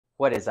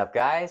What is up,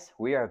 guys?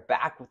 We are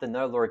back with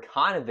another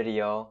Lorcana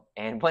video,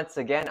 and once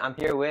again, I'm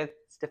here with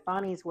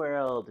Stefani's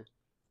World.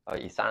 Oh,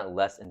 you sounded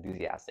less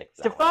enthusiastic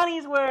for that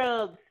Stefani's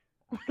World!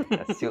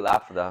 That's too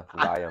loud for the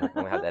volume. I'm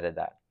going to have to edit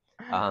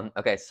that.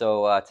 Okay,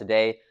 so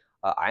today,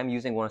 I'm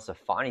using one of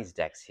Stefani's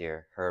decks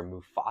here, her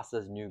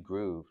Mufasa's New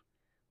Groove,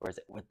 or is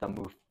it with the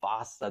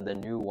Mufasa, the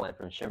new one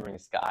from Shimmering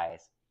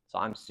Skies. So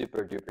I'm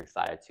super duper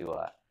excited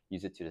to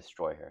use it to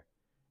destroy her.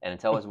 And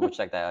tell us which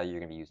deck that you're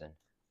going to be using.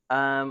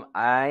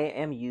 I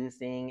am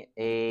using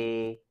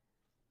I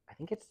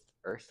think it's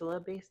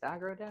Ursula-based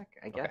aggro deck,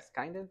 I guess,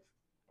 kind of.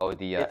 Oh,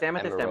 the it's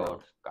Amethyst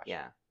Emerald. Gotcha.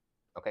 Yeah.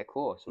 Okay,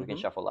 cool. So we can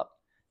shuffle up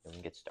and we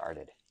can get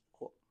started.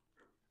 Cool.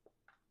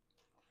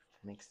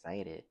 I'm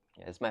excited.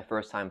 Yeah, this is my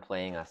first time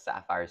playing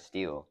Sapphire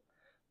Steel,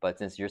 but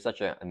since you're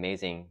such an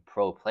amazing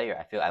pro player,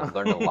 I feel I've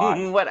learned a lot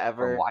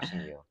from watching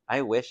you.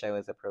 I wish I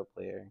was a pro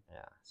player.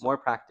 Yeah. So, more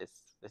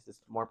practice. This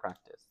is more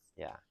practice.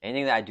 Yeah.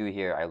 Anything that I do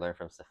here, I learn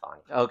from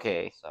Stefani.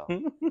 Okay. So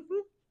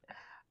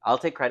I'll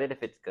take credit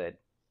if it's good.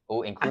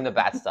 Oh, including the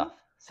bad stuff.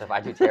 So if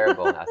I do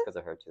terrible, that's because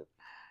of her too.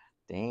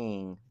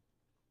 Dang.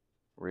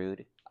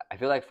 Rude. I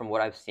feel like from what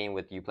I've seen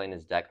with you playing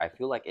this deck, I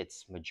feel like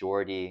it's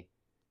majority.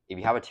 If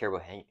you have a terrible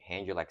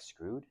hand, you're like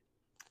screwed.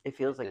 It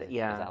feels like that.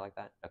 Yeah. Is that like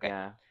that? Okay.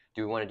 Yeah.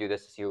 Do we want to do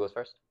this to see who goes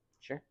first?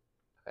 Sure.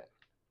 Okay.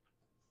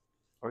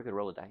 Or we could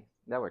roll a die.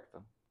 That works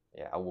though.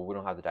 Yeah. Well, we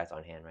don't have the dice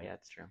on hand, right? Yeah,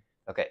 that's true.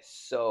 Okay.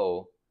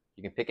 So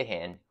you can pick a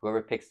hand.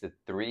 Whoever picks the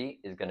 3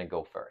 is gonna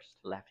go first.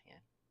 Left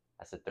hand.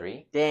 That's a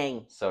 3.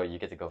 Dang. So you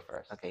get to go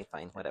first. Okay,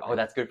 fine. Whatever. Oh,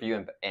 that's good for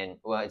you, and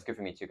well, it's good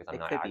for me too because I'm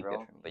not aggro,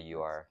 be but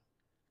you are.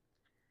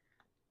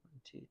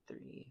 1, 2,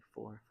 3,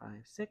 4, 5,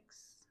 6,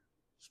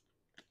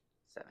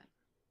 7.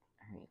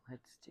 All right,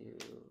 let's do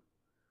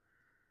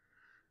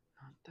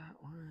not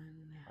that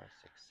one. 5,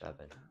 6, 7.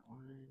 Not that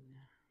one.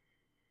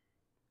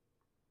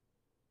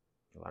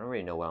 Well, I don't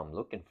really know what I'm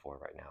looking for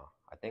right now.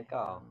 I think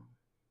I'm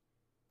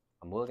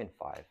looking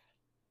 5.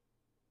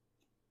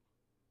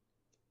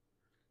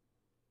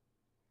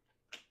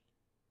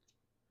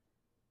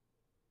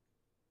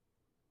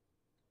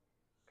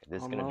 Okay,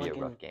 this is gonna be a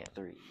rough game.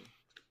 3.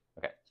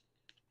 Okay.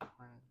 1,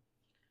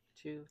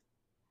 2,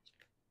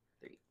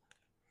 3.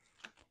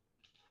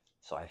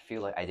 So I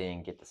feel like I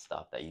didn't get the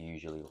stuff that you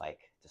usually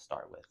like to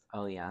start with.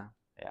 Oh yeah.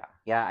 Yeah.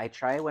 Yeah, I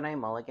try when I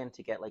mulligan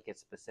to get like a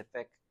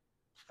specific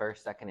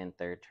first, second, and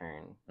third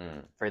turn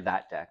for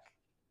that deck.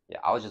 Yeah,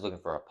 I was just looking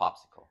for a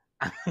popsicle.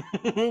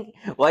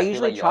 Well, I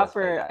usually try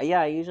for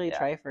I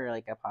try for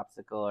like a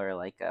popsicle or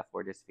like a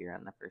Fortis Sphere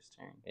on the first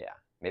turn. Yeah,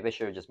 maybe I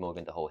should have just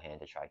mulliganed the whole hand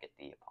to try to get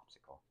the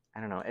popsicle.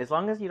 I don't know. As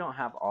long as you don't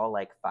have all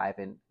like 5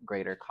 and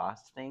greater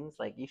cost things,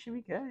 like you should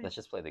be good. Let's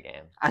just play the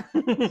game.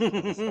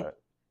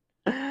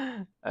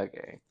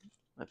 Okay,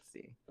 let's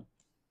see.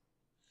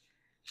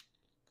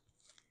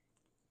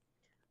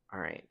 All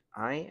right,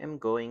 I am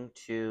going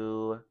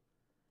to.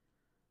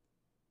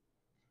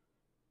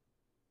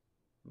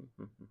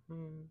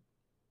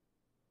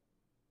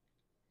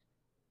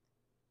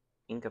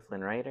 Inca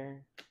Flynn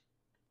Rider,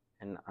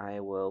 and I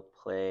will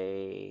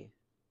play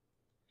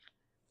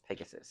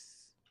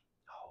Pegasus.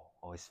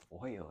 Oh, it's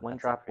foil. 1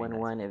 drop,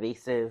 1/1,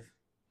 evasive.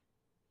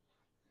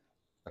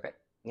 Okay.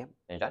 Yep.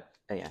 And you're done?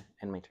 Oh yeah,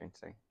 end my turn,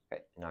 sorry.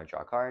 Okay, now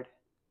draw a card.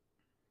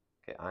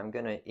 Okay, I'm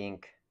gonna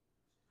ink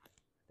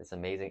this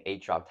amazing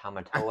 8-drop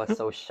Tamatoa,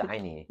 so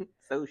shiny.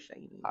 So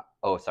shiny.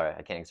 Oh, sorry,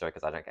 I can't ink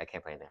because I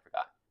can't play anything. I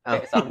forgot.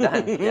 Okay, so I'm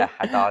done. Yeah,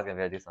 I thought I was gonna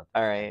be able to do something.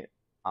 All right,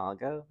 I'll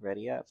go.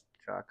 Ready up.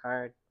 Draw a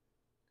card.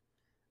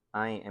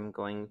 I am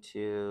going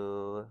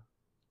to.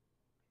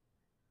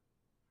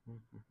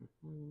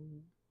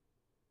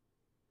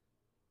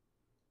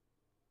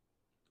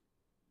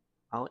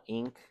 I'll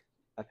ink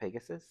a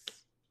Pegasus.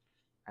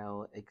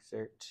 I'll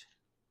exert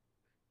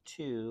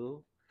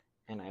 2,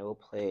 and I will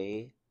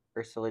play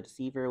Ursula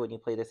Deceiver. When you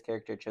play this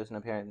character, chosen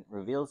opponent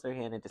reveals their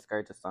hand and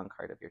discards a song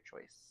card of your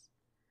choice.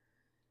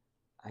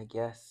 I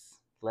guess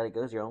Let It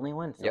Go is your only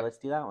one, so let's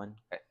do that one.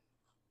 Okay.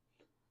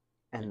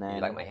 And then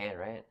you like my hand,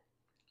 right?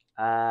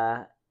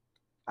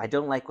 I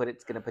don't like what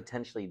it's going to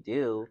potentially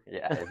do.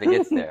 Yeah, if it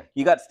gets there.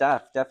 You got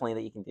stuff, definitely,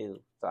 that you can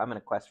do. So I'm going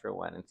to quest for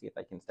 1 and see if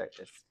I can start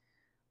this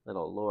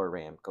little lore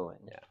ramp going.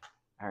 Yeah.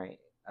 All right.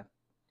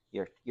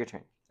 Your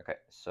turn. Okay,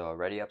 so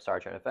ready up,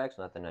 start turn effects,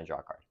 nothing, then draw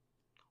a card.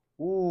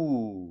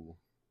 Ooh.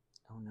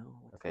 Oh,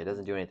 no. Okay, it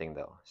doesn't do anything,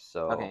 though.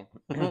 So okay.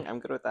 I'm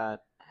good with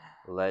that.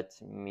 Let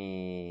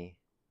me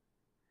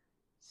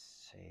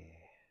see.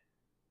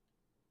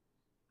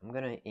 I'm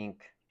going to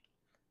ink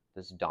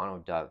this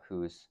Donald Duck,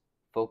 who's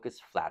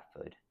Focus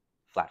Flatfoot.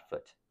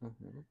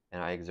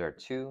 And I exert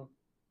 2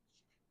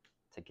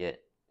 to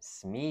get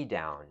Smee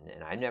down.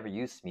 And I've never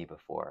used Smee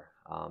before,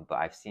 but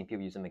I've seen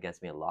people use him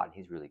against me a lot, and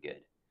he's really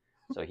good.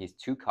 So he's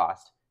 2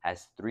 cost,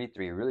 has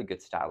 3/3, really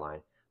good stat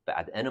line. But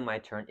at the end of my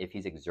turn, if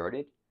he's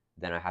exerted,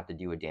 then I have to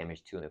do a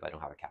damage to him if I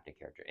don't have a captain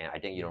character. And I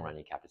think you don't run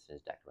any captains in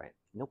his deck, right?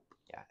 Nope.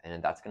 Yeah, and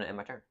then that's going to end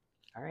my turn.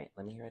 All right,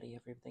 let me ready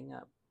everything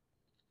up.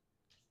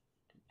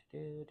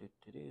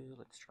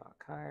 Let's draw a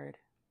card.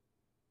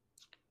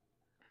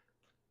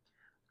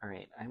 All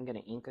right, I'm going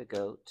to ink a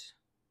goat.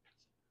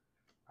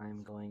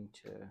 I'm going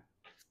to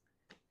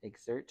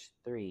exert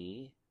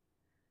 3,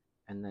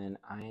 and then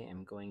I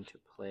am going to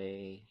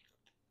play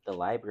the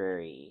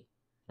library.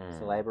 So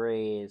the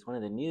library is one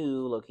of the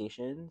new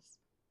locations.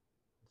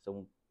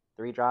 So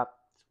 3 drops,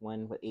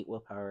 1 with 8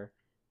 willpower,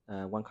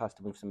 1 cost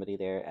to move somebody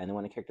there, and then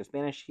when a character's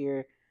banished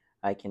here,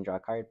 I can draw a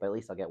card, but at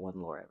least I'll get 1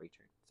 lore every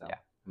turn. So yeah.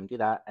 I'm gonna do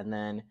that, and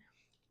then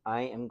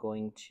I am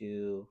going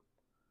to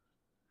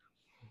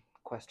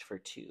quest for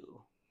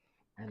 2,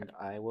 and Okay.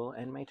 I will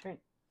end my turn.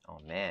 Oh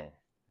man.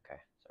 Okay,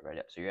 so ready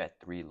up. So you're at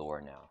 3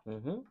 lore now.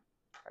 Mm-hmm. All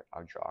right,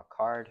 I'll draw a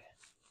card.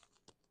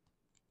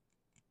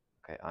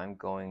 Okay, I'm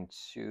going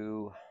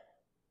to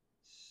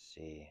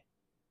see.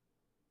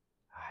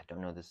 I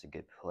don't know if this is a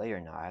good play or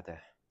not. I have to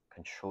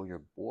control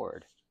your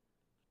board.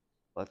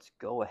 Let's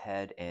go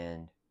ahead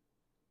and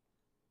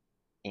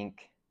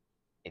ink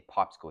a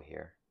popsicle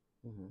here.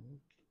 Mm-hmm.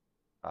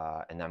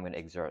 And I'm going to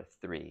exert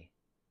 3.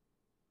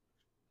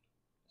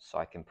 So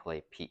I can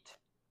play Pete.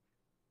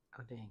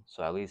 Oh, dang.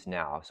 So at least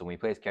now, so when you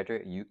play this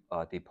character,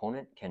 the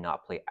opponent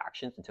cannot play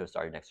actions until the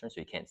start of your next turn, so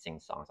you can't sing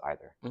songs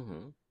either.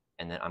 Mm-hmm.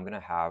 And then I'm going to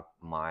have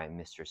my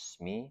Mr.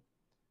 Smee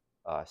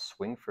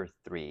swing for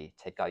 3,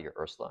 take out your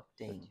Ursula.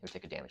 Dang. He'll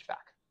take a damage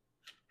back.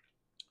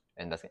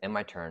 And that's going to end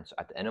my turn. So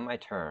at the end of my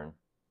turn,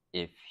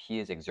 if he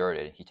is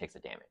exerted, he takes the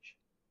damage.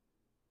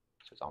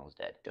 So he's almost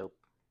dead. Dope.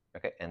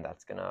 Okay, and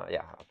that's going to,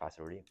 yeah, I'll pass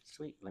it over to you.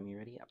 Sweet. Let me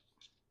ready up.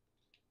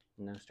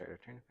 No starter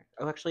turn effect.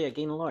 Oh, actually, I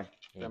gain a lore.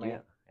 You do? Yeah.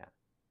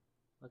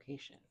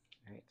 Location.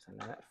 All right, so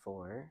now at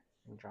 4,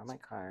 and draw my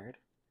card.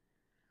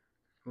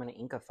 I'm going to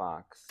ink a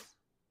fox.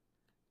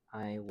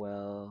 I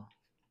will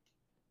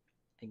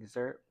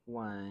exert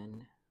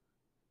 1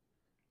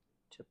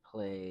 to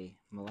play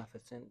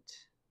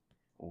Maleficent,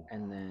 Ooh.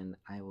 and then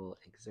I will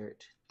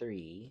exert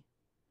 3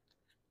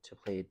 to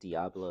play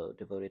Diablo,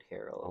 Devoted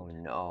Herald. Oh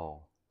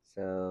no.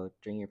 So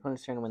during your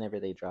opponent's turn, whenever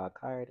they draw a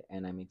card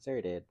and I'm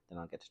exerted, then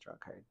I'll get to draw a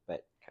card.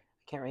 But I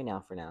can't right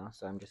now for now,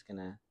 so I'm just going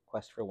to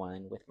quest for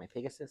 1 with my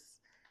Pegasus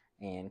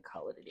and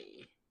call it a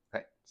day.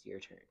 Okay. It's your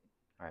turn.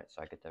 All right,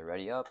 so I get that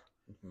ready up.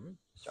 Mm-hmm.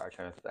 Start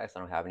turn effects. I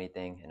don't have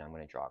anything, and I'm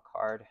going to draw a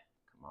card.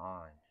 Come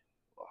on.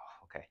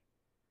 Oh, okay.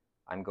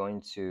 I'm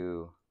going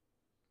to,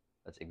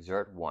 let's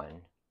exert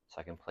 1 so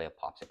I can play a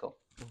popsicle.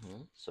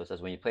 Mm-hmm. So it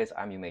says when you play this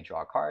item, you may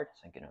draw a card.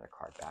 So I get another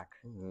card back.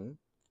 Mm-hmm.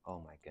 Oh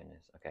my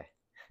goodness. Okay.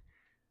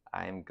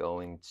 I'm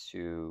going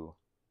to,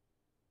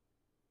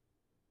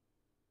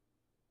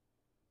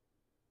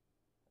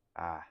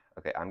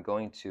 okay. I'm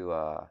going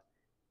to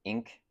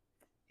ink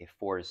a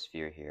forest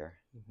sphere here.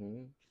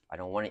 Mm-hmm. I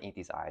don't want to ink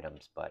these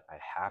items, but I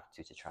have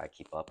to try to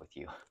keep up with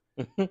you.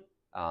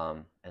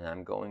 And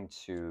I'm going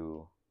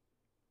to,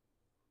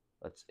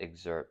 let's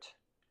exert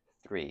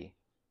 3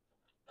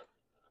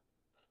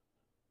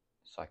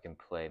 so I can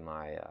play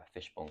my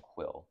Fishbone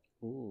Quill.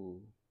 Ooh.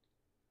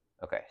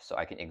 Okay, so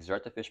I can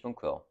exert the Fishbone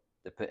Quill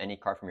to put any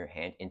card from your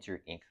hand into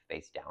your ink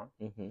face down.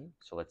 Mm-hmm.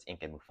 So let's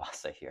ink a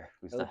Mufasa here,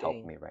 who's Oh, not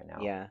helping dang. me right now.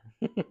 Yeah.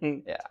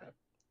 Yeah.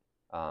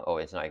 Oh,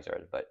 it's not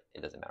exerted, but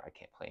it doesn't matter. I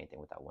can't play anything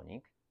with that 1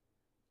 ink.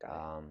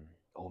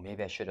 Oh,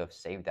 maybe I should have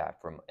saved that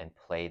and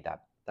played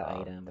that The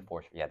item. The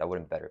force. Yeah, that would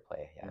have been better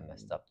play. Yeah, I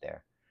messed up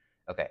there.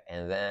 Okay,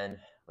 and then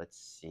let's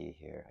see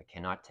here. I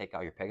cannot take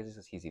out your Pegasus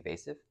because he's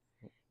evasive.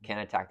 Can't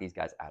attack these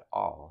guys at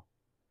all.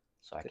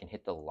 So I can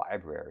hit the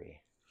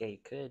library. Yeah, you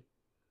could.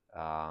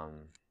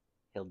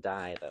 He'll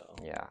die though.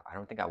 Yeah, I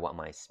don't think I want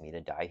my Smee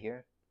to die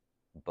here,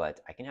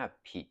 but I can have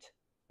Pete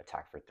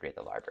attack for 3 at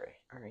the library.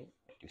 All right.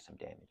 Do some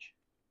damage.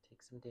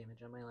 Take some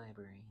damage on my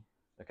library.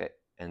 Okay,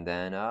 and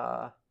then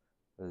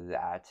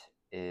that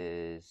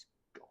is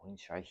going.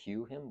 Should I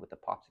heal him with a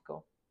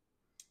popsicle?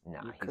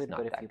 Nah, you he's could,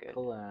 not but that if you good.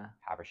 pull a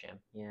Haversham.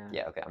 yeah.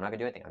 Yeah. Okay, I'm not gonna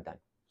do anything. I'm done.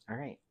 All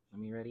right.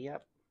 Let me ready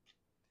up.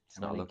 It's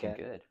not looking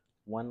good.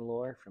 1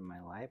 lore from my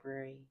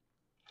library.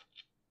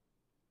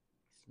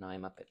 So now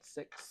I'm up at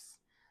 6.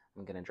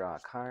 I'm gonna draw a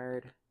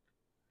card.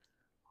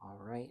 All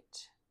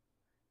right.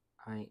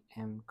 I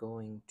am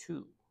going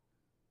to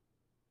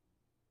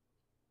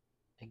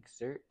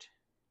exert.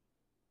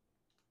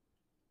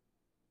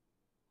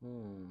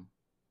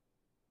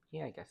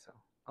 Yeah, I guess so.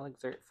 I'll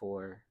exert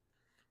 4,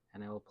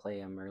 and I will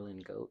play a Merlin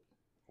Goat.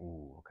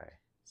 Ooh, okay.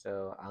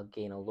 So I'll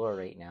gain a lore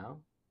right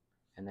now,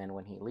 and then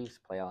when he leaves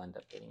play, I'll end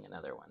up getting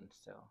another one.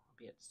 So I'll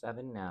be at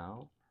 7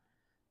 now.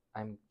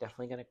 I'm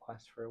definitely gonna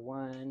quest for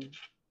 1.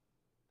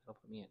 That'll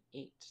put me at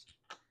 8.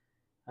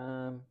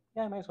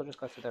 Yeah, I might as well just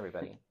quest with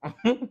everybody.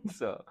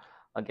 So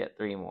I'll get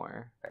 3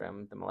 more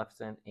from the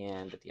Maleficent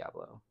and the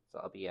Diablo. So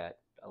I'll be at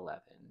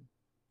 11.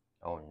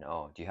 Oh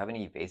no! Do you have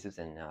any evasives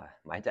in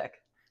my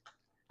deck?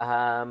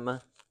 I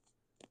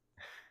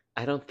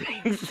don't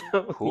think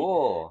so.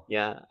 Cool.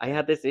 Yeah, I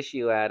had this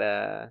issue at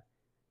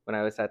when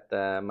I was at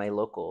my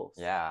locals.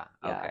 Yeah.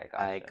 Okay.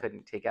 Gotcha. I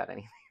couldn't take out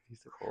anything.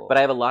 Cool. But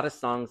I have a lot of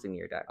songs in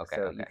your deck, Okay,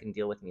 so okay. you can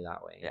deal with me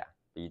that way. Yeah,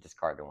 but you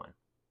discarded 1.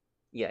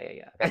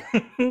 Yeah.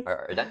 Okay.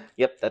 Are you done?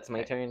 Yep, that's my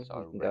Okay, turn. So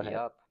You can ready go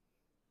ahead. up.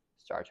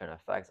 Start turn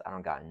effects. I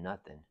don't got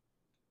nothing,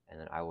 and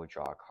then I will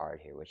draw a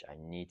card here, which I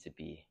need to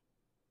be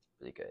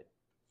really good.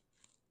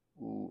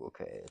 Ooh,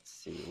 okay. Let's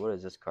see. What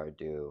does this card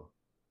do?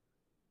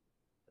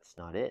 That's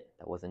not it.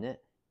 That wasn't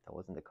it. That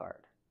wasn't the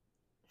card.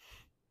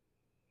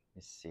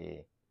 Let's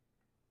see.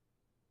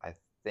 I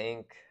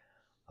think.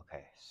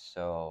 Okay,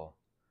 so.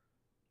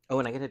 Oh,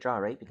 and I get to draw,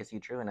 right? Because you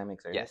drew and I'm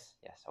exerted. Yes,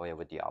 yes. Oh yeah,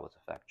 with Diablo's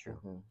effect, true.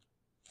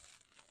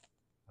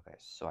 Okay,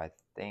 so I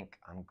think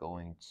I'm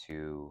going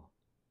to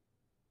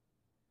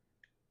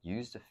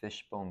use the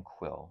Fishbone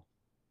Quill,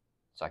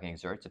 so I can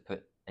exert to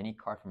put any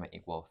card from my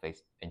inkwell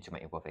face into my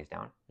inkwell face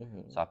down.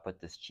 So I put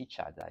this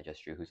Chicha that I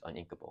just drew, who's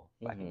uninkable.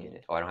 If I can get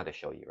it. Oh, I don't have to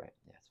show you, right?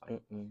 Yeah, it's fine.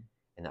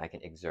 And then I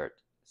can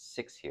exert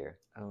 6 here.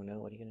 Oh no,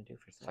 what are you gonna do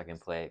for 6? So I can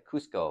play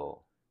Cusco.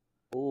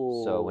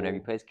 Ooh. So whenever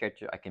you play this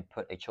character, I can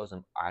put a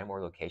chosen item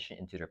or location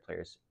into their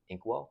player's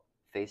inkwell,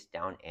 face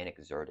down and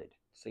exerted.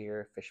 So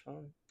you're a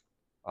fishbone?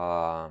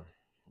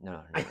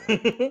 No.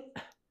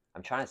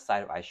 I'm trying to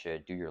decide if I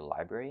should do your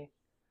library.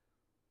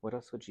 What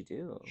else would you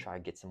do? Try to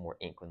get some more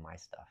ink with my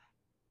stuff.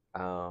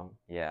 Oh.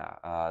 Yeah.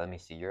 Let me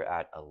see. You're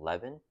at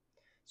 11.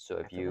 So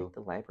if you like the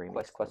library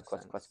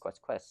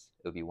quest,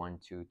 it would be 1,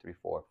 2, 3,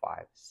 4,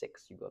 5,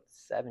 6. You go up to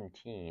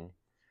 17.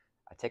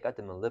 I take out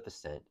the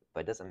Maleficent, but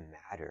it doesn't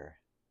matter.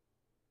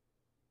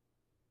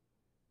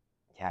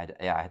 Yeah,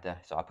 I had to.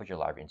 So I'll put your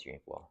library into your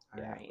inkwell.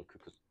 Yeah, right.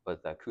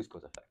 with the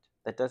Cusco's effect.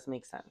 That does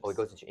make sense. Oh, it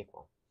goes into your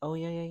inkwell. Oh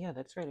yeah.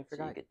 That's right. I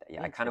forgot. So you get that.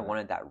 Yeah, I kind of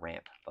wanted that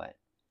ramp, but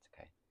it's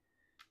okay.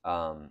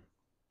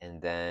 And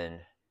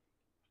then,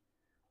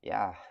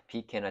 yeah,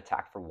 Pete can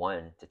attack for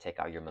 1 to take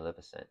out your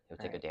Maleficent. He'll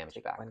take a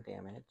damage back. 1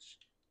 damage.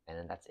 And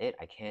then that's it.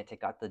 I can't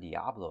take out the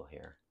Diablo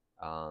here.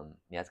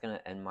 Yeah, it's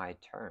gonna end my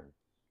turn.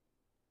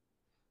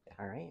 Yeah.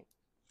 All right.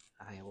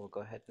 I will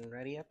go ahead and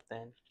ready up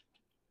then.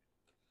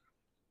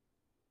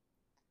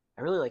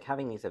 I really like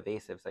having these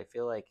evasives. I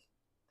feel like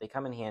they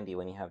come in handy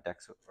when you have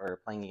decks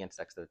or playing against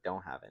decks that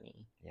don't have any.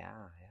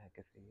 Yeah,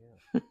 good for you.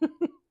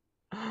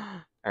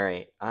 All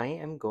right, I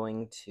am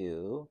going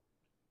to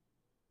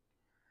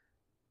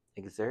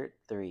exert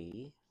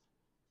 3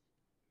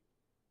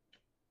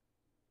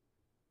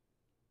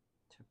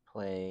 to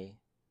play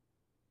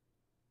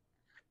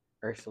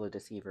Ursula,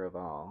 Deceiver of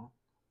All.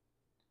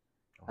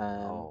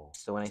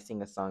 So when I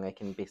sing a song, I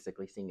can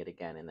basically sing it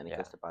again, and then it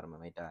goes to the bottom of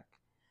my deck.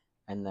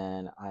 And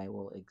then I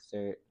will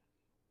exert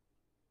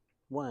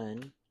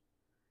 1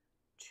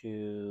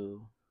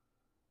 to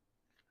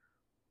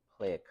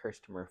play a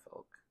Cursed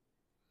Merfolk.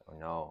 Oh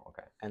no,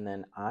 okay. And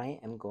then I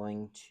am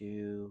going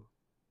to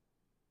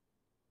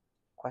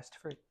quest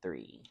for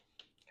 3.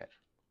 Okay.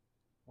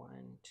 1,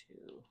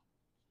 2,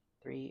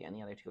 3, and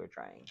the other 2 are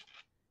drying.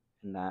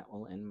 And that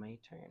will end my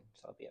turn.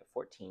 So I'll be at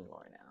 14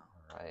 lore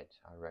now. Alright,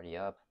 I'm ready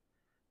up.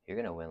 You're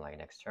gonna win like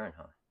next turn,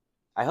 huh?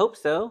 I hope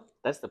so.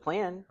 That's the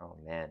plan. Oh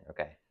man,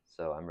 okay.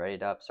 So I'm ready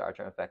up. Start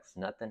turn effects,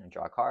 nothing.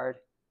 Draw a card.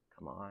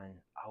 Come on.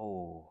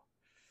 Oh.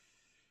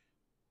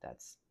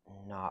 That's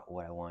not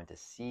what I wanted to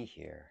see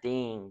here.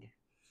 Ding.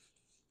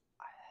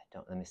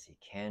 Let me see.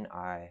 Can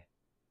I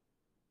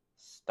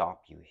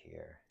stop you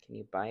here? Can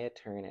you buy a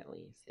turn at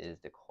least? Is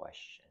the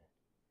question.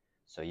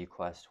 So you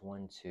quest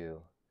 1, 2,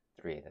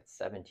 3. That's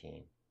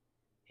 17,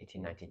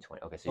 18, 19,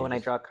 20. Okay, so when I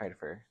draw a card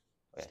for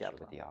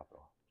Diablo.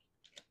 Diablo.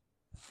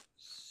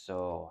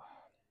 So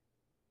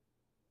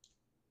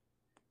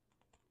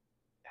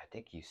I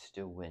think you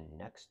still win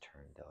next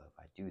turn though if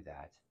I do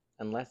that.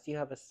 Unless you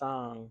have a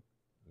song.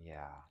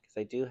 Yeah. Because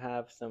I do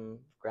have some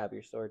grab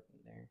your sword in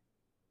there.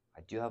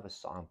 I do have a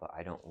song, but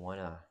I don't want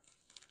to.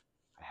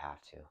 I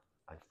have to,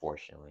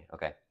 unfortunately.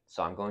 Okay,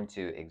 so I'm going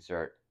to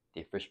exert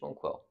the Fishbone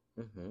Quill.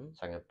 So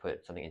I'm going to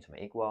put something into my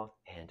inkwell,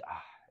 and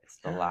it's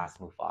the last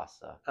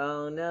Mufasa.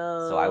 Oh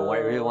no! So I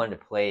really wanted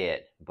to play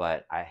it,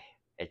 but I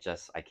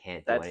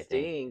can't do anything. That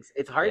stings.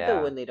 It's hard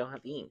though when they don't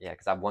have ink. Yeah,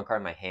 because I have 1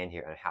 card in my hand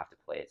here, and I have to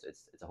play it, so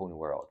it's a whole new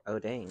world. Oh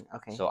dang!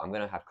 Okay. So I'm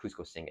going to have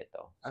Cusco sing it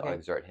though. So I'll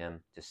exert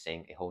him to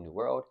sing a whole new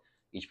world.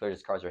 Each player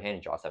discards their hand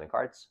and draws 7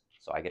 cards.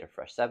 So I get a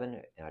fresh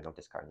 7, and I don't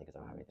discard anything because I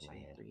don't have anything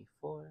in my hand. 3,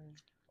 4.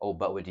 Oh,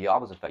 but with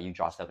Diablo's effect, you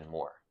draw 7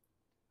 more.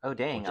 Oh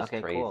dang!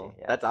 Okay, crazy. cool.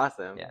 Yeah. That's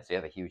awesome. Yeah, so you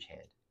have a huge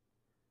hand.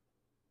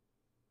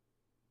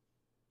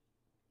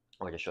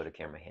 Oh, I just showed a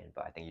camera hand,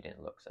 but I think you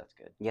didn't look, so that's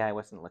good. Yeah, I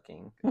wasn't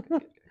looking.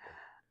 Good.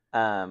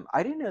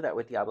 I didn't know that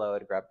with Diablo I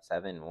would grab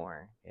 7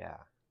 more. Yeah.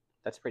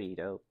 That's pretty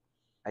dope.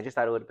 I just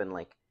thought it would have been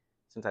like,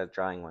 since I was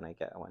drawing one, I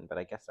get 1, but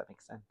I guess that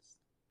makes sense.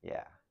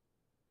 Yeah.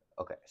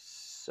 Okay,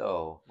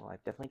 so... Well,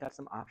 I've definitely got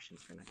some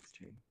options for next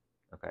turn.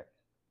 Okay.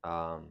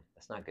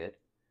 That's not good.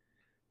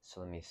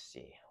 So let me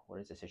see. What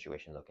is the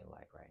situation looking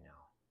like right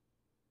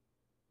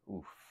now?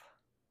 Oof.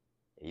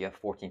 You have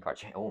 14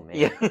 cards. Oh, man.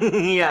 Yeah.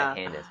 That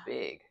hand is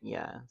big.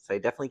 Yeah, so I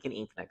definitely can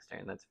ink next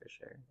turn, that's for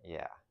sure.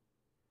 Yeah.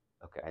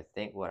 Okay, I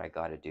think what I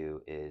got to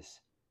do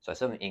is... So I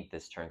still haven't inked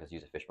this turn because I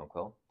use a Fishbone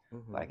Quill.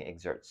 But I can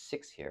exert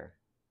 6 here.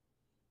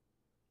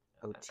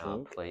 Oh,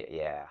 Tink?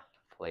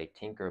 Play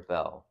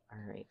Tinkerbell.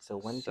 Alright, so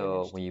 1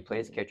 So when you play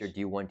this character,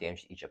 do 1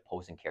 damage to each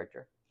opposing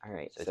character.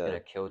 Alright, so it's going to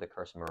kill the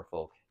Cursed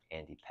Merfolk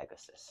and the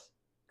Pegasus.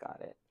 Got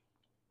it.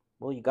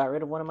 Well, you got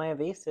rid of one of my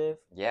evasive.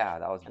 Yeah,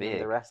 that was big.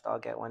 And the rest all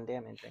get 1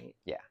 damage, right?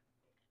 Yeah.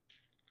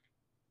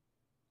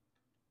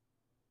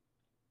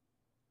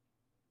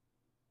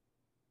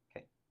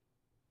 Okay.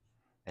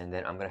 And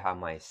then I'm gonna have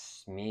my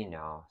Smee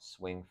now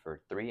swing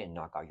for 3 and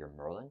knock out your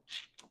Merlin,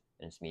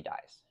 and Smee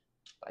dies.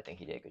 But I think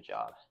he did a good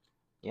job.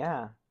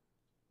 Yeah,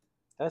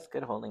 that's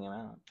good holding him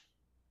out.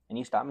 And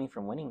you stopped me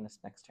from winning this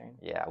next turn.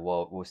 Yeah,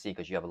 well, we'll see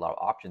because you have a lot of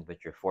options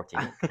with your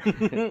 14.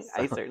 So,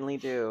 I certainly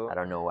do. I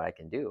don't know what I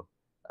can do.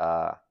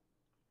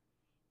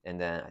 And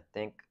then I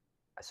think,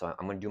 so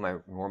I'm going to do my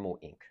normal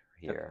ink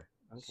here.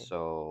 Okay.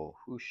 So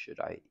who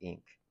should I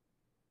ink?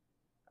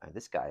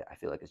 This guy, I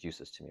feel like is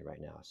useless to me right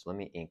now. So let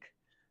me ink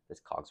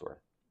this Cogsworth.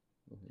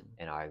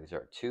 And I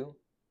exert 2.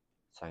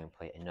 So I can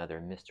play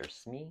another Mr.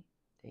 Smee.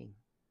 Dang.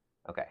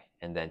 Okay,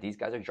 and then these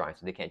guys are drawing,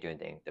 so they can't do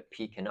anything. The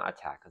P cannot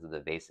attack because of the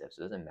evasive,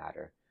 so it doesn't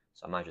matter.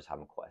 So I might just have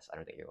him quest. I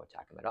don't think you're going to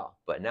attack him at all.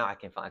 But now I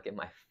can finally get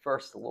my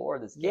first lore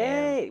this game.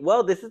 Yay!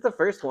 Well, this is the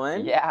first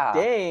one. Yeah.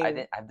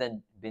 Dang. I've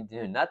been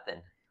doing nothing.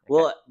 Okay.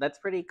 Well, that's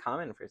pretty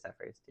common for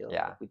Sapphire Steel.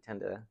 Yeah. Like, we tend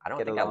to. I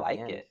don't think I like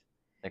it.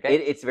 Okay.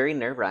 It's very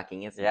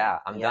nerve-wracking, isn't it? Yeah,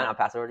 I'm done. I'll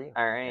pass it over to you.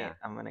 All right.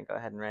 I'm going to go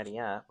ahead and ready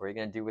up. What are you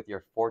going to do with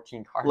your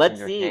 14 cards? Let's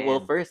see. Hand?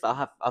 Well, first, I'll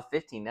have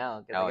 15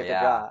 now. Oh, I get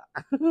to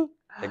draw.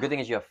 The good thing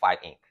is you have 5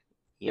 ink.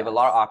 You have a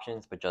lot of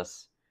options, but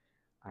just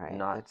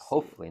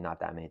hopefully not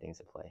that many things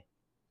to play.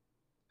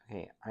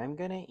 Okay, I'm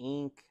going to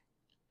ink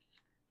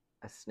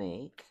a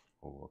snake.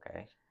 Ooh,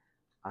 okay.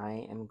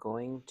 I am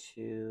going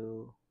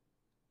to...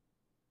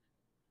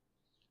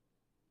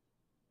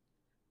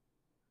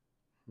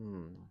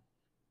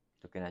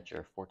 Looking at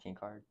your 14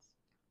 cards?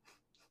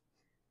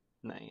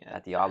 Not yet.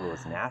 That Diablo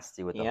is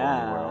nasty with the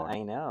Holy World.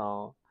 I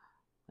know.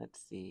 Let's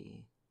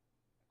see.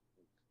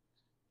 I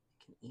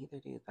can either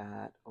do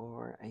that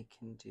or I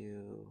can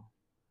do...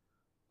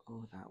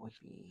 Oh, that would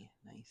be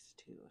nice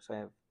too. So I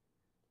have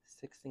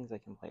 6 things I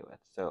can play with.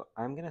 So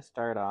I'm going to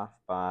start off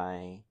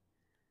by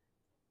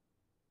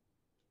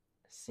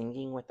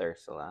singing with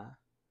Ursula.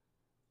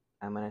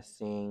 I'm going to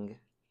sing...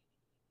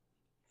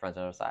 Friends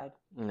on the other side?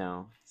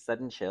 No.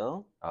 Sudden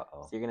Chill.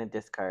 Uh-oh. So you're going to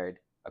discard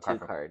 2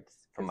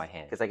 cards. From my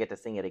hand. Because I get to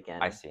sing it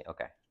again. I see.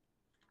 Okay.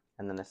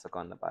 And then this will go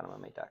on the bottom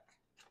of my deck.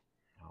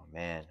 Oh,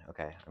 man.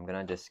 Okay. I'm going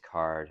to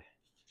discard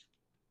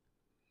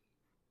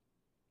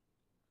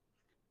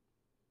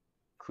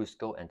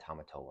Cusco and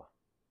Tamatoa.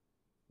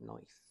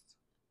 Nice.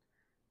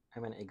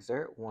 I'm going to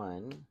exert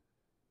 1.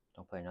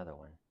 Don't play another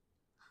one.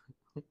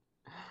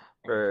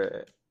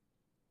 For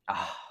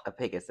a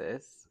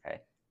Pegasus. Okay.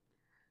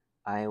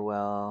 I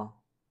will...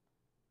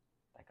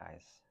 That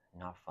guy's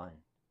not fun.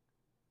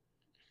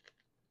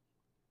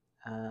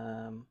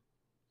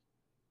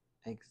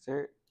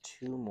 Exert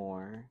 2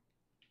 more.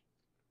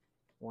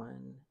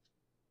 1,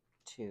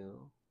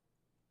 2.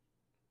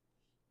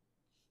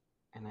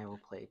 And I will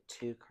play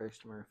 2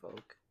 Cursed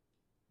Merfolk.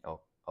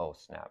 Oh,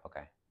 snap.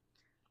 Okay.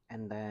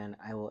 And then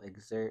I will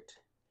exert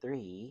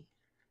 3.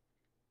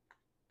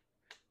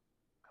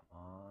 Come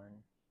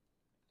on.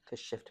 To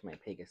shift my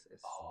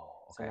Pegasus. Oh,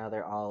 okay. So now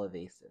they're all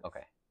evasive.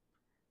 Okay.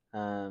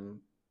 And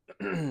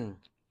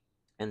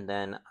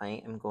then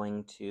I am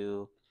going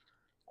to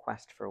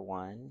quest for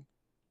 1.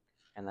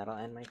 And that'll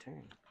end my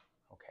turn.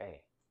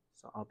 Okay.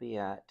 So I'll be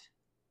at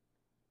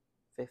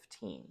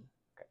 15.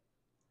 Okay.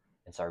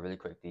 And sorry, really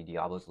quick, the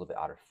Diablo's a little bit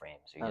out of frame,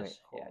 so you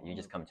you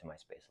just come to my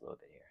space a little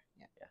bit here.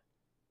 Yeah.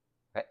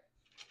 Okay.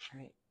 All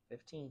right,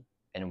 15.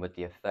 And with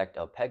the effect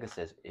of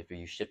Pegasus, if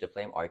you shift a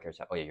flame, all your characters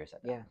have... Oh, yeah, you're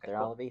set. Yeah, they're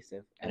all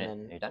evasive. And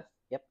then you're done?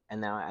 Yep.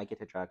 And now I get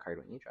to draw a card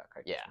when you draw a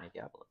card. Yeah. My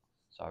Diablo.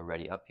 So I'm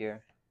ready up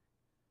here.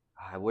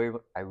 I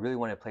really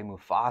want to play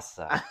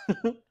Mufasa.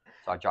 So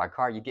I draw a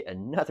card, you get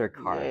another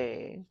card.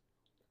 Yay.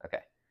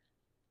 Okay.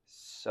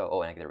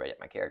 So, and I get to ready up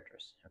my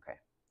characters. Okay.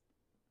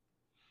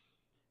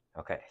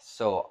 Okay,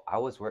 so I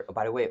was worried.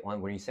 By the way,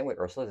 when you sing with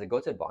Ursula, does it go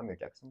to the bottom of your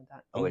deck? Something like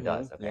that? Oh, it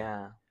does. Okay.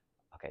 Yeah.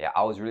 Okay, yeah,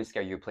 I was really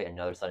scared you would play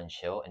another Sudden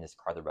Chill and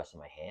discard the rest of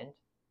my hand.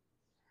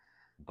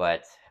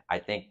 But I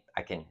think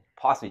I can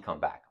possibly come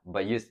back.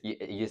 But you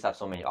just have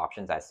so many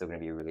options that it's still going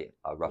to be a really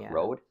rough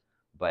road.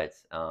 But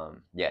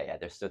yeah,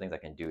 there's still things I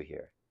can do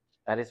here.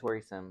 That is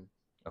worrisome.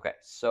 Okay,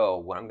 so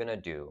what I'm going to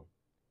do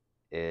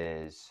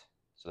is,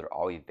 so they're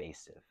all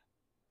evasive.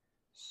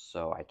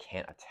 So I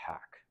can't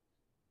attack.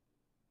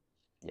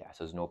 Yeah,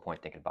 so there's no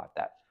point thinking about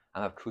that.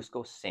 I have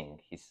Cusco Sing.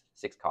 He's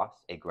 6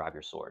 costs, a grab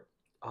your sword.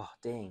 Oh,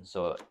 dang.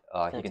 So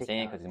he can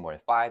sing because he's more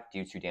than 5,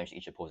 do 2 damage to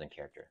each opposing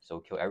character. So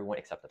kill everyone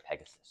except the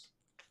Pegasus.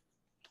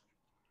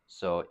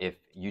 So if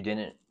you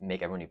didn't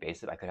make everyone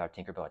evasive, I could have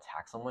Tinkerbell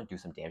attack someone, do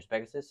some damage to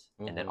Pegasus,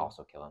 and then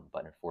also kill him.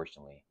 But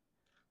unfortunately,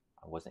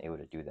 I wasn't able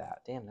to do that.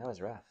 Damn, that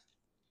was rough.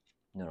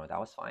 No, that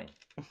was fine.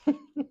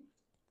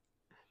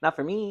 Not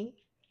for me.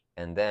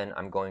 And then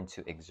I'm going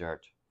to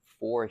exert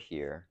 4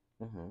 here.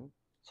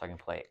 So I can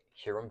play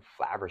Hiram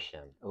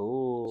Flaversham.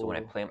 Oh. So when I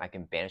play him, I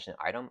can banish an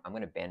item. I'm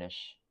going to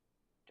banish...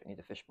 Do I need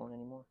the fishbone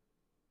anymore?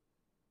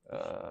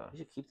 You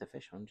should keep the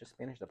fishbone. Just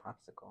banish the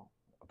popsicle.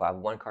 But I have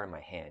 1 card in my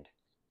hand.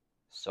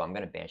 So I'm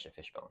going to banish the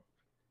fishbone.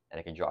 And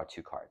I can draw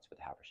 2 cards with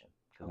the Haversham.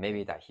 Because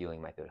maybe that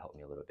healing might be able to help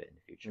me a little bit in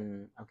the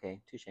future.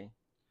 Okay, touche.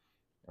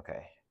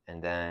 Okay,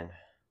 and then...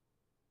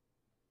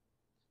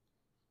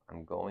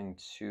 I'm going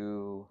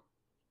to...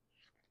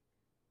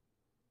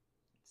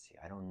 Let's see,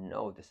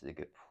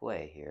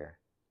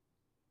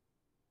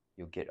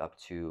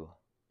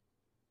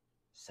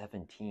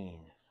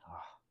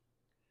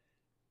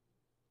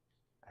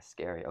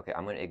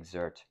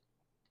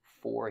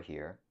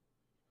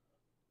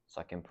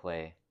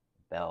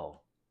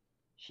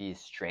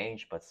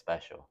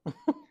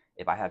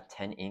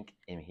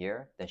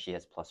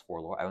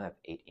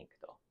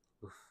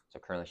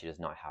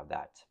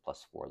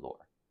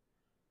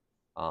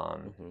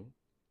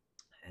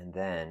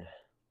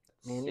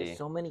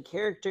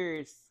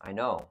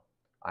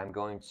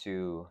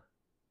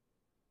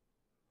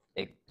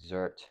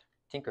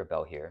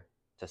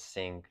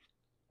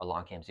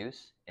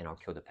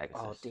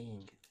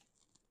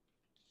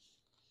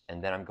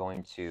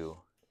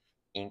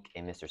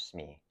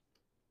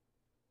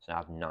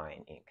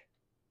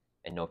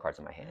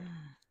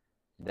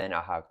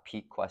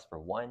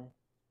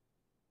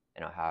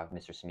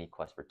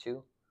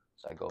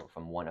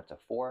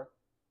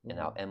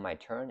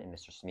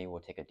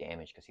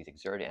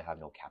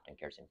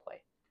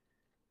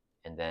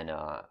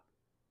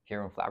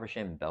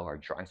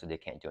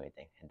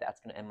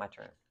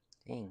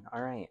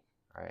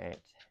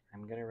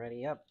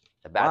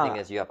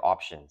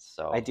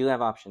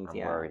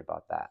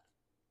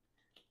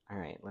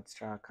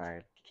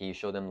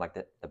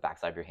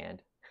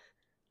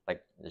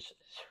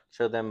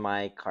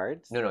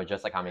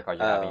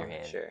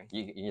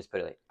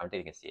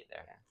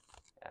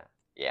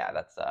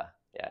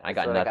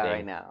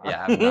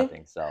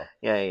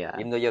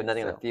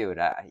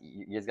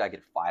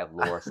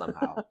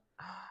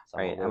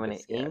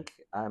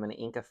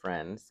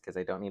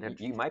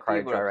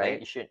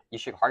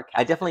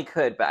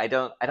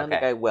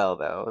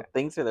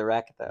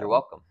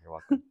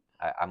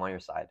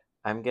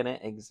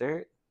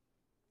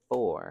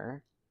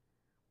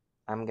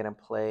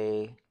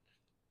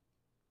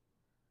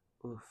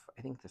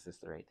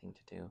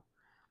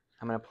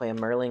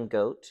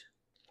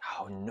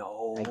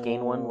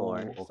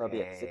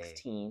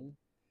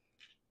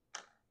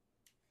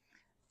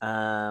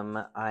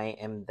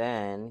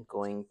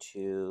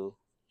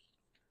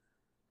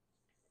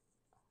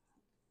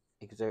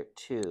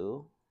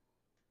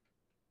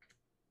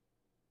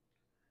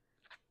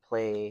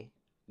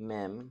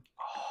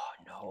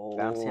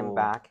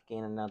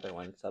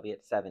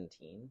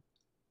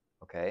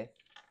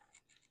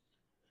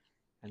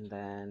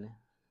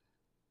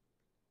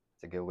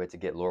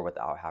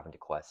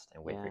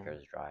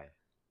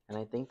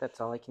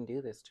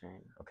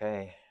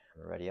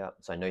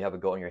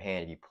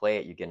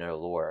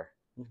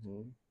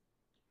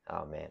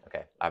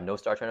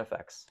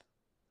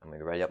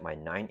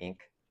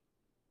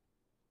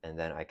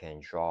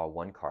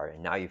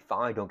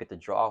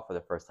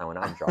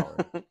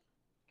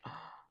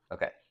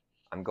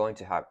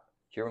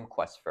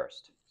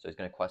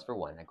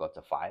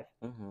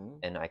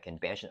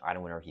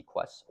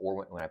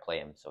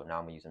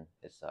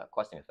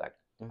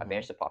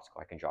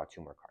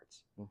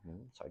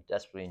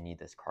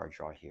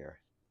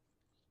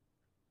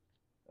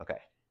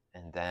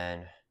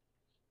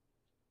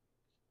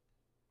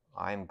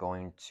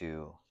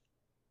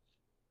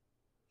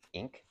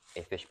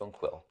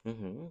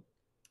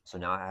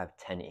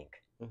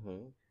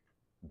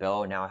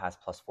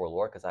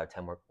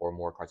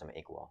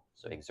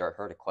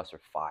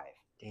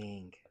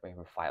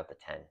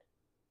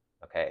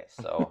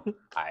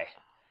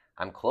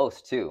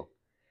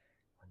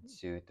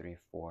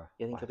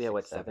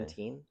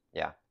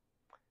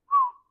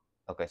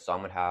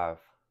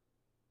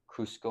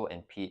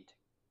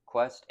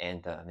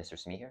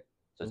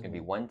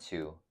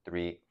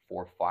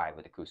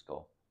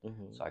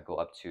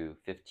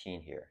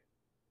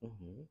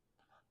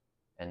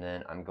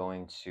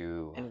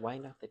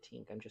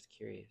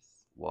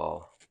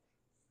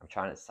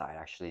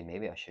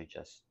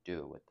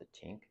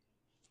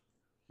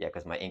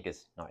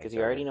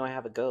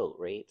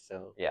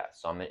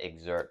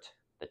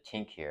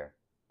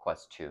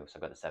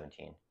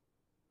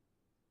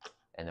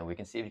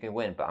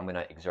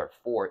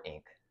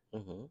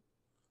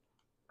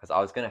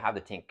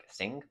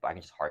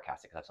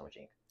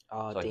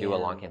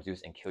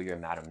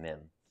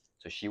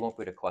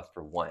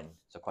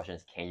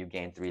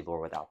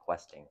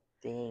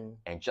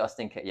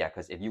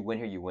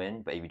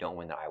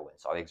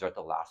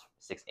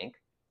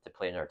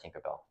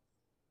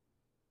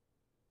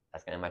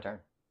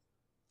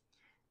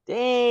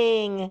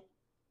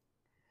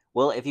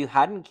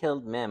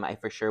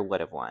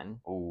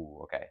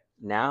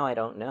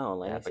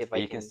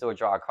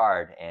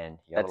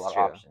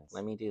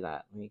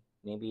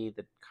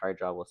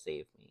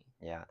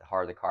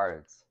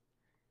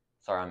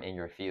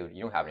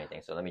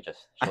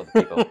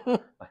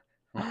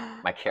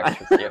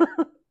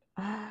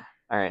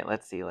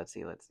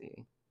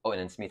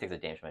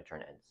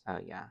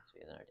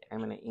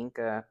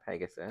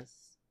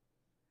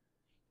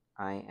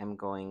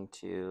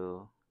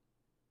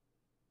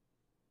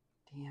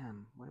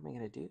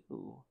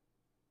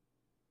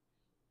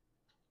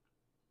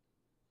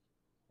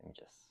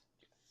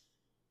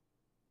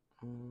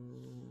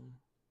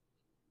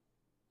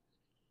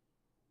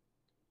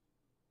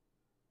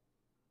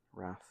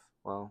 rough.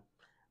 Well,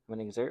 I'm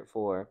gonna exert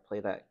 4, play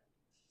that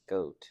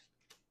goat.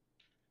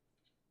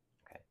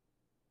 Okay.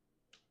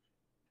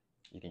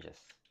 You can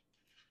just.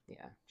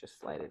 Yeah, just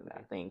slide it in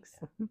there. Thanks.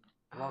 Yeah.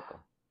 You're welcome.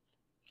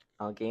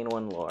 I'll gain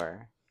 1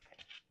 lore.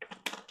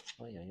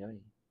 Oy, oy, oy.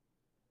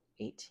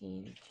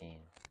 18. 18.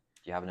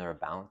 Do you have another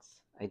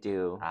bounce? I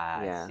do.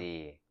 Yeah. I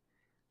see.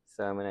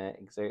 So I'm gonna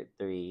exert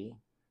 3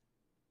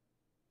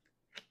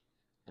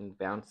 and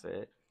bounce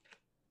it.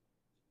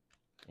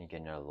 You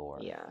get another lore.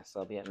 Yeah, so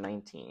I'll be at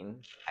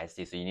 19. I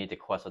see. So you need to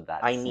quest with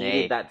that I snake.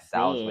 needed that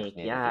That was what you snake.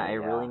 needed Yeah, to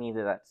do, I really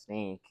needed that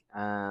snake.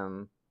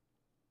 And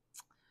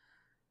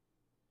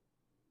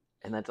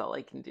that's all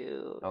I can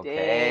do.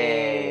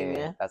 Okay.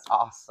 Dang. That's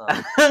awesome.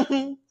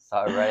 So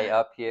already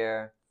up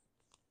here.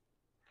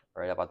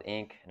 Right about the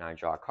ink. And I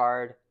draw a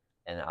card.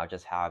 And I'll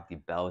just have the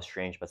Bell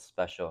Strange but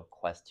special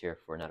quest here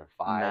for another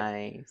 5.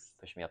 Nice.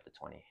 Push me up to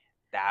 20.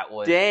 That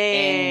was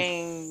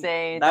Dang.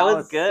 insane. That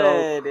was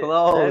good. So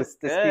close. That's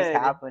This keeps good.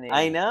 happening.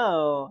 I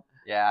know.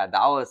 Yeah,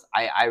 that was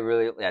I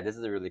really this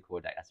is a really cool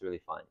deck. That's really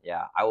fun.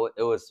 Yeah,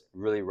 it was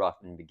really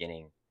rough in the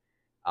beginning.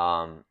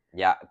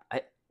 Yeah,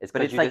 it's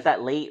But it's like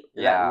that late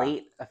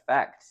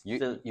effect.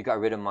 You got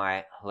rid of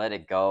my Let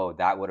It Go.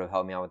 That would have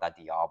helped me out with that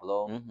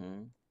Diablo.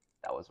 Mm-hmm.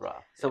 That was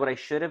rough. So what I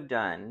should have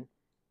done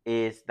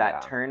is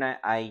that turn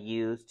I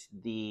used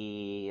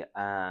the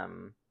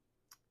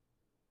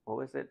what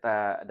was it,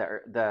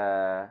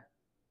 the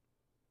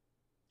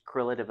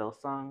Cruella de Vil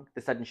song,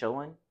 the Sudden Chill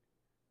one.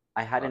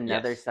 I had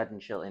another Sudden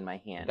Chill in my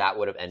hand. That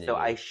would have ended. So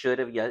I should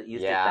have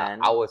used it then.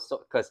 I was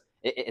because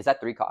is that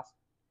 3 cost?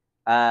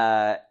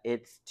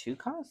 It's 2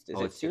 cost. Is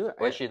it 2?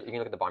 Well, you can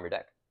look at the bottom of your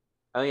deck.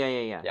 Oh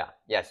yeah.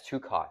 Yeah, it's 2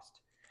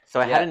 cost. So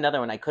I had another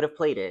one. I could have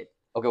played it.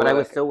 Okay, but I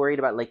was so worried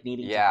about like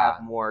needing to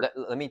have more.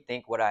 Let me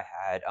think what I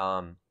had.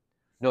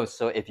 No,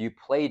 so if you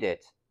played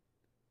it,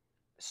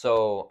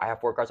 so I have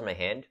 4 cards in my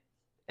hand,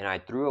 and I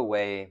threw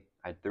away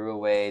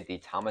the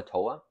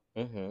Tamatoa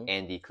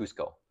and the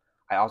Cusco.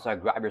 I also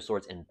had Grab Your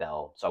Swords and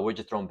Bell, so I would have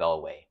just thrown Bell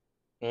away,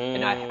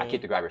 and I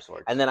keep the Grab Your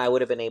Swords. And then I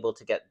would have been able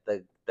to get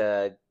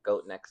the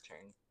goat next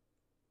turn.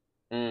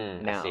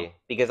 I see.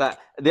 Because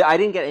I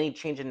didn't get any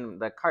change in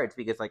the cards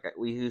because like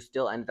we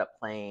still ended up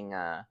playing.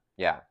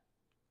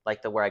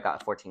 Like where I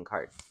got 14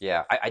 cards.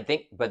 Yeah, I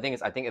think, but the thing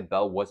is, I think if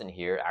Bell wasn't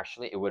here,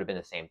 actually, it would have been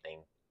the same thing,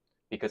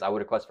 because I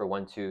would have quest for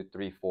 1, 2,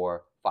 3,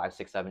 4, 5,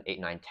 6, 7, 8,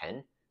 9,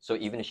 10. So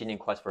even if she didn't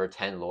quest for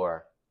 10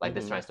 lore, like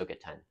this turn, I still get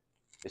 10.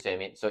 You see what I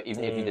mean? So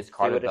even if you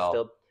discard a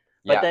Bell,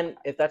 but then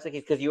if that's the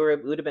case, because it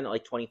would have been at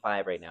like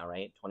 25 right now,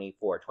 right?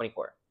 24.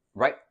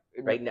 Right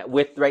now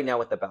with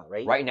the Bell,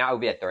 right? Right now it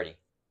would be at 30.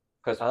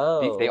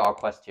 Because they all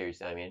quest here, you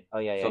see what I mean? Oh,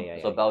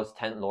 yeah. So Bell's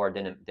 10 lore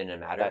didn't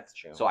matter. That's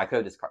true. So I could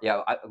have discarded.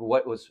 Yeah,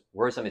 what was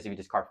worrisome is if you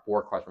discard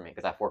 4 cards from me,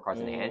 because I have 4 cards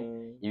in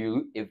hand.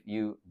 If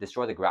you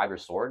destroy the Grab Your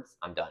Swords,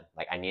 I'm done.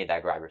 Like, I need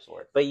that Grab Your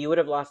Sword. But you would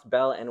have lost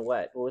Bell and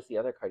what? What was the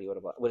other card you would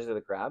have lost? What is it,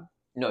 the Grab?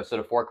 No, so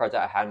the 4 cards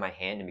that I had in my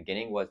hand in the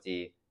beginning was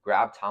the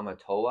Grab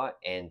Tamatoa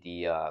and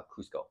the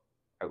Cusco.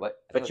 Or what?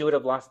 But you would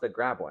have lost the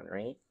Grab one,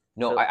 right?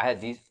 No, I had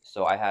these.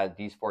 So I had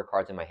these 4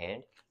 cards in my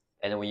hand.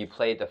 And then when you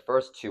played the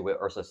first 2 with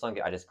Ursa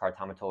Sunke, I discard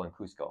Tamatoa and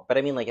Cusco. But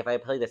I mean, like, if I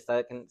played the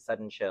second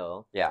Sudden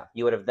Chill, yeah,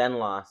 you would have then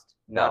lost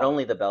not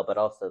only the Bell, but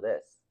also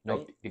this. No,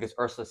 right? Because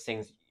Ursa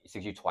sings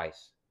you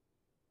twice.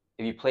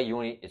 If you play,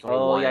 it's only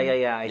one.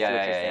 Yeah. I see what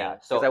you're saying.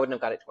 So I wouldn't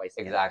have got it twice.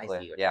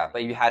 Exactly. Yeah,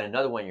 but if you had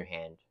another one in your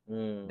hand,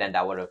 then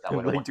that would have.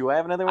 Like, do I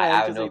have another one? I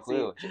have no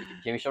clue.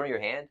 Can you show me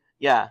your hand?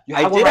 Yeah,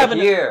 I did have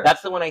here.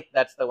 That's the one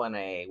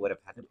I would have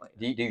had to play.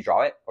 Did you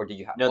draw it, or did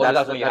you have? No,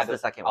 that's the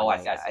second one. Oh, I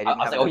see. I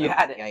was like, oh, you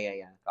had it.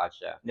 Yeah.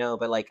 Gotcha. No,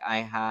 but like I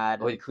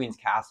had. Oh, the Queen's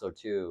Castle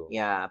too.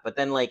 Yeah, but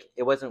then like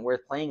it wasn't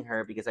worth playing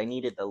her because I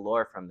needed the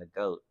lore from the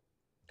goat.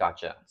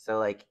 Gotcha. So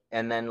like,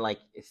 and then like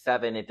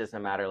 7, it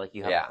doesn't matter. Like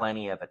you have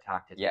plenty of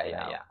attack to take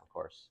out. Yeah, of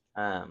course.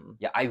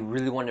 Yeah, I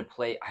really wanted to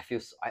play.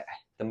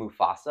 The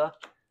Mufasa.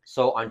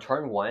 So on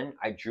turn 1,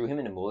 I drew him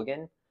in a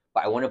mulligan.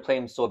 But I want to play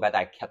him so bad that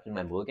I kept him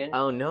in my mulligan.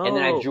 Oh no! And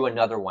then I drew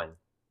another one.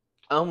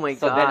 Oh my god!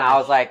 So then I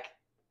was like,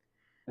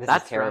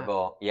 "That's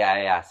terrible." Rough.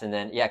 Yeah. So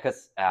then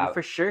because you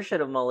for sure should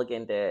have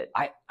mulliganed it.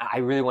 I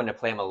really wanted to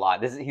play him a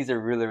lot. He's a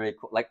really really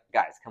cool. Like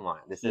guys, come on,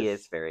 he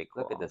is very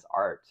cool. Look at this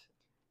art.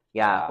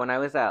 Yeah, when I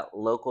was at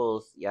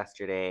locals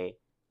yesterday,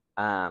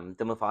 the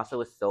Mufasa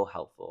was so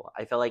helpful.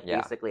 I felt like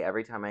basically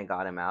every time I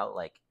got him out,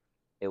 like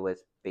it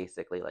was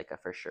basically like a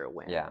for sure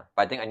win. Yeah,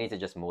 but I think I need to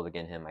just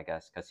mulligan him, I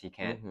guess, because he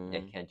can't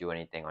do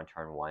anything on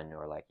turn 1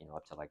 or like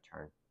up to like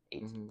turn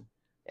 8.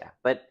 Yeah,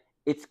 but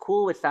it's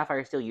cool with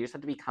Sapphire Steel. You just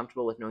have to be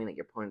comfortable with knowing that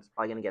your opponent's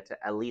probably gonna get to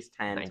at least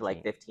 10 19. To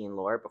like 15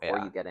 lore before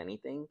you get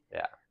anything.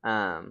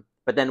 Yeah.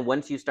 But then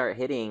once you start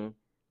hitting,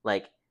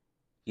 like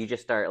you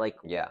just start like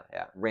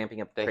ramping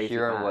up. The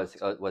hero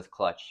was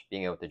clutch,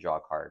 being able to draw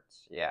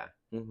cards. Yeah.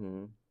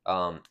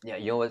 Yeah,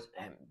 you know what?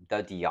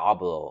 The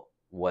Diablo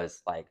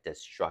was like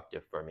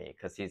destructive for me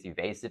because he's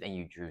evasive and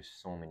you drew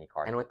so many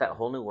cards. And with that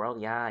whole new world,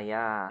 yeah,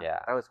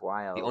 that was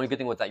wild. The only good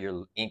thing was that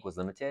your ink was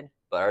limited,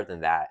 but other than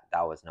that,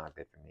 that was not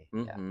good for me.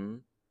 Yeah.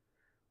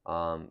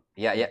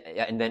 Yeah.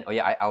 And then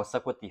I was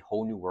stuck with the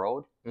Whole New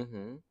World.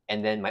 Mm-hmm.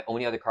 And then my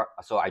only other card,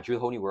 so I drew the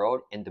Whole New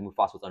World, and the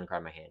Mufasa was undercard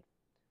in my hand.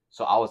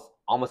 So I was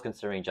almost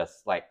considering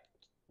just like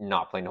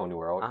not playing the Whole New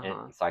World,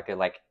 and so I could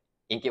like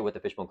ink it with the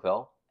Fishbone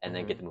Quill and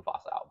then get the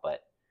Mufasa out.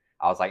 But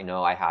I was like,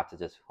 no, I have to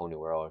just Whole New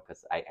World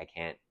because I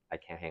can't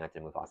hang on to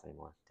Mufasa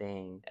anymore.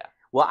 Dang. Yeah.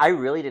 Well, I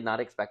really did not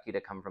expect you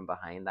to come from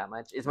behind that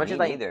much. As much Me as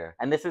I neither.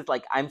 and this is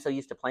like I'm so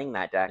used to playing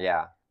that deck.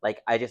 Yeah.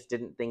 Like I just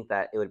didn't think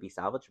that it would be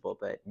salvageable.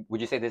 But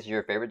would you say this is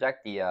your favorite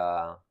deck? The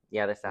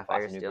the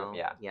Sapphire Mufasa still.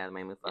 yeah,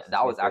 my Mufasa. Yeah,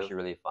 that was actually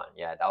really fun.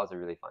 Yeah, that was a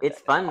really fun. It's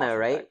deck. fun though, awesome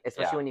right? deck.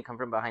 Especially when you come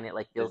from behind, it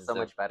like feels so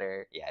much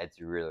better. Yeah,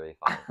 it's really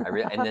fun.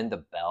 And then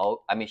the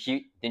bell. I mean,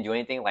 she didn't do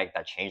anything like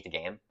that changed the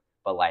game,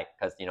 but like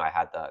because I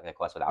had the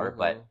quest without her,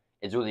 but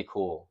it's really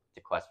cool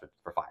to quest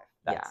for 5.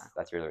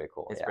 That's really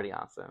cool. It's pretty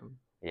awesome.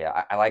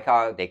 Yeah, I like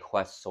how they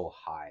quest so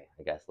high.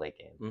 I guess late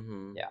game.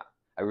 Mm-hmm. Yeah,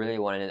 I really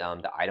wanted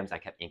the items. I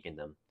kept inking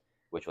them,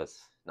 which was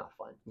not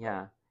fun.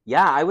 Yeah.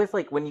 Yeah, I was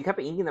like, when you kept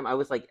inking them, I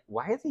was like,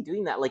 why is he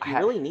doing that? Like, you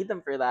really need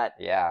them for that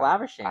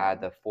lavishing. I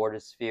had the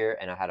Fortis Sphere,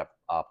 and I had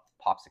a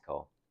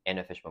Popsicle and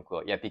a Fishbone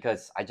Quill. Yeah,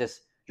 because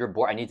your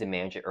board, I need to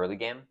manage it early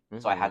game,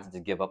 so I had to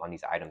just give up on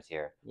these items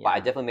here. Yeah. But I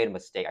definitely made a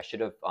mistake. I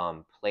should have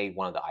played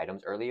one of the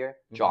items earlier,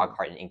 draw a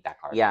card, and ink that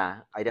card. Yeah,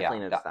 I definitely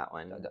noticed that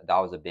one. That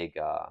was a big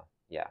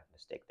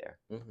mistake there.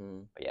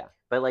 But yeah.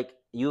 But like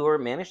you were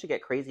managed to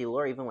get crazy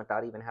lore even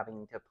without even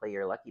having to play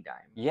your lucky dime.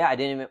 Yeah, I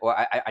didn't even. Well,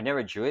 I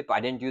never drew it, but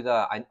I didn't do the.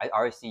 I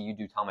already see you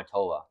do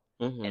Tamatoa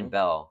and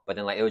Bell, but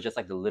then like it was just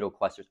like the little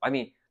questers. I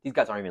mean, these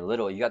guys aren't even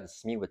little. You got the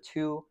Smee with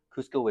 2,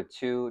 Cusco with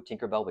 2,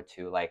 Tinkerbell with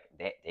 2. Like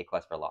they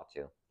quest for a lot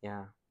too.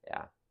 Yeah.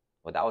 Yeah.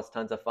 Well, that was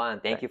tons of fun.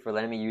 Thank you for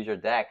letting me use your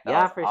deck.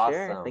 That was awesome.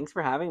 Sure. Thanks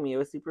for having me. It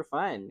was super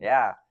fun.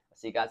 Yeah. I'll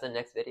see you guys in the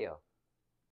next video.